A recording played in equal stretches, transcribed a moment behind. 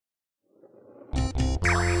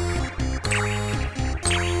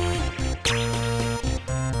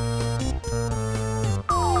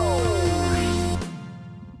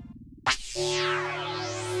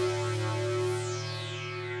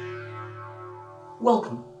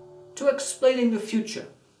Welcome to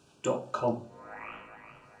explainingthefuture.com.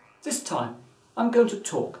 This time I'm going to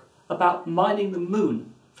talk about mining the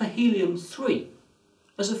moon for helium-3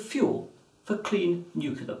 as a fuel for clean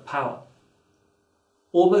nuclear power.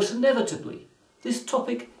 Almost inevitably, this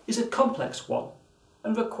topic is a complex one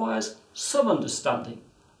and requires some understanding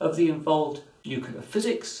of the involved nuclear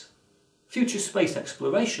physics, future space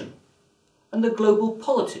exploration, and the global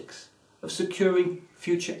politics of securing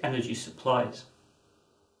future energy supplies.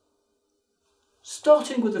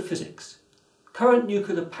 Starting with the physics, current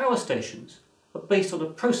nuclear power stations are based on a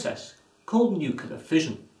process called nuclear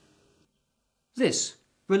fission. This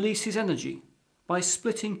releases energy by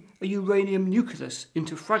splitting a uranium nucleus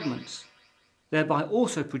into fragments, thereby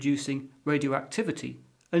also producing radioactivity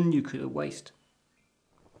and nuclear waste.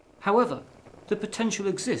 However, the potential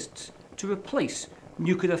exists to replace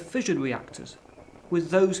nuclear fission reactors with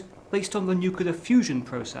those based on the nuclear fusion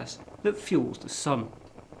process that fuels the sun.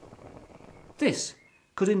 This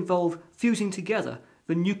could involve fusing together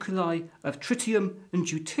the nuclei of tritium and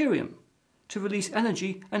deuterium to release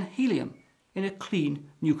energy and helium in a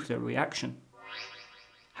clean nuclear reaction.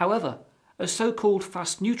 However, a so-called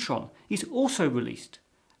fast neutron is also released,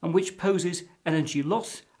 and which poses energy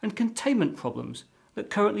loss and containment problems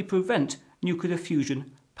that currently prevent nuclear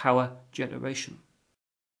fusion power generation.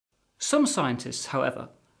 Some scientists, however,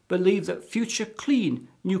 believe that future clean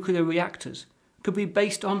nuclear reactors could be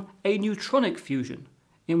based on a neutronic fusion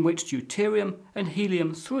in which deuterium and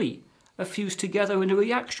helium-3 are fused together in a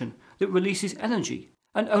reaction that releases energy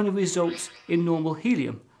and only results in normal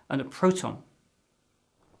helium and a proton.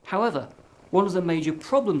 However, one of the major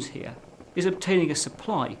problems here is obtaining a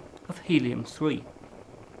supply of helium-3.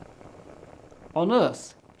 On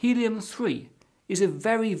Earth, helium-3 is a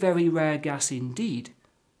very, very rare gas indeed,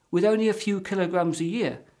 with only a few kilograms a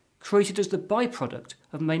year created as the byproduct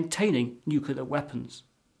of maintaining nuclear weapons.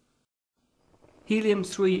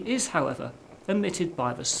 Helium-3 is, however, emitted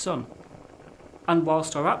by the sun, and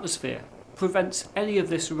whilst our atmosphere prevents any of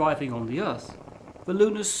this arriving on the Earth, the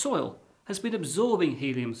lunar soil has been absorbing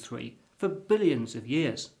helium-3 for billions of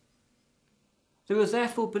years. There are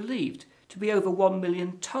therefore believed to be over 1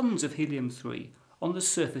 million tons of helium-3 on the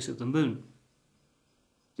surface of the moon.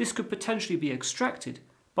 This could potentially be extracted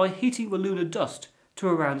by heating the lunar dust to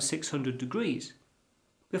around 600 degrees,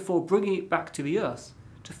 before bringing it back to the Earth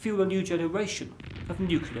to fuel a new generation of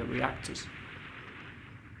nuclear reactors.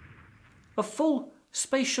 A full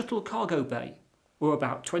space shuttle cargo bay, or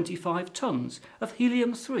about 25 tons of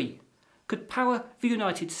helium-3, could power the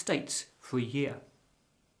United States for a year.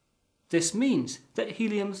 This means that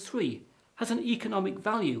helium-3 has an economic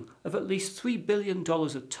value of at least $3 billion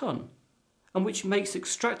a ton, and which makes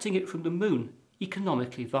extracting it from the moon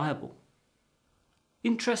economically viable.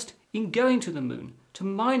 Interest in going to the moon to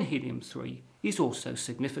mine helium-3 is also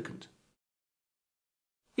significant.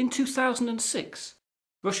 In 2006,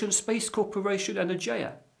 Russian space corporation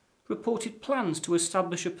Energeia reported plans to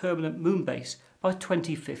establish a permanent moon base by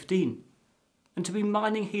 2015 and to be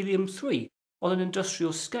mining helium-3 on an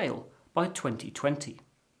industrial scale by 2020.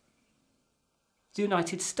 The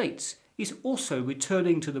United States is also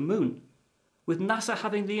returning to the moon, with NASA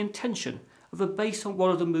having the intention of a base on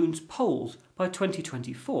one of the moon's poles by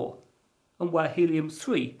 2024, and where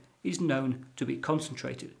helium-3 is known to be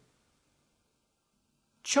concentrated.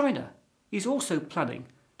 China is also planning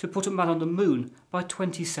to put a man on the moon by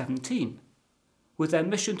 2017, with their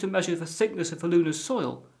mission to measure the thickness of the lunar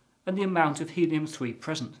soil and the amount of helium-3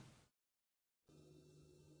 present.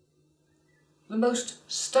 The most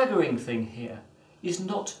staggering thing here is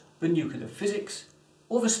not the nuclear physics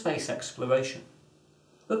or the space exploration,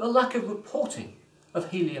 but the lack of reporting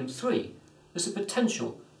of helium-3 as a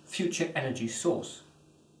potential future energy source.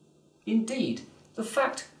 Indeed, the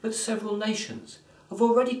fact that several nations have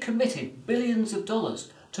already committed billions of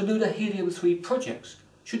dollars to lunar helium-3 projects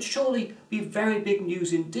should surely be very big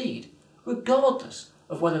news indeed, regardless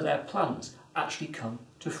of whether their plans actually come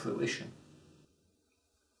to fruition.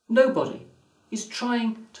 Nobody is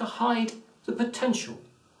trying to hide the potential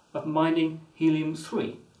of mining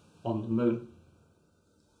helium-3 on the moon.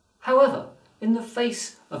 However, in the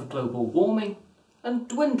face of global warming and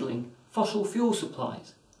dwindling fossil fuel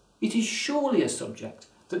supplies, it is surely a subject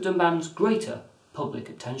that demands greater public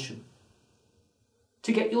attention.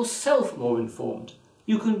 To get yourself more informed,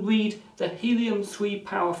 you can read the Helium-3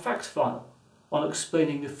 Power Fact File on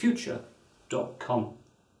explainingthefuture.com.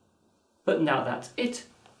 But now that's it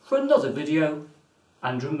for another video,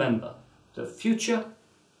 and remember, the future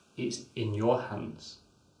is in your hands.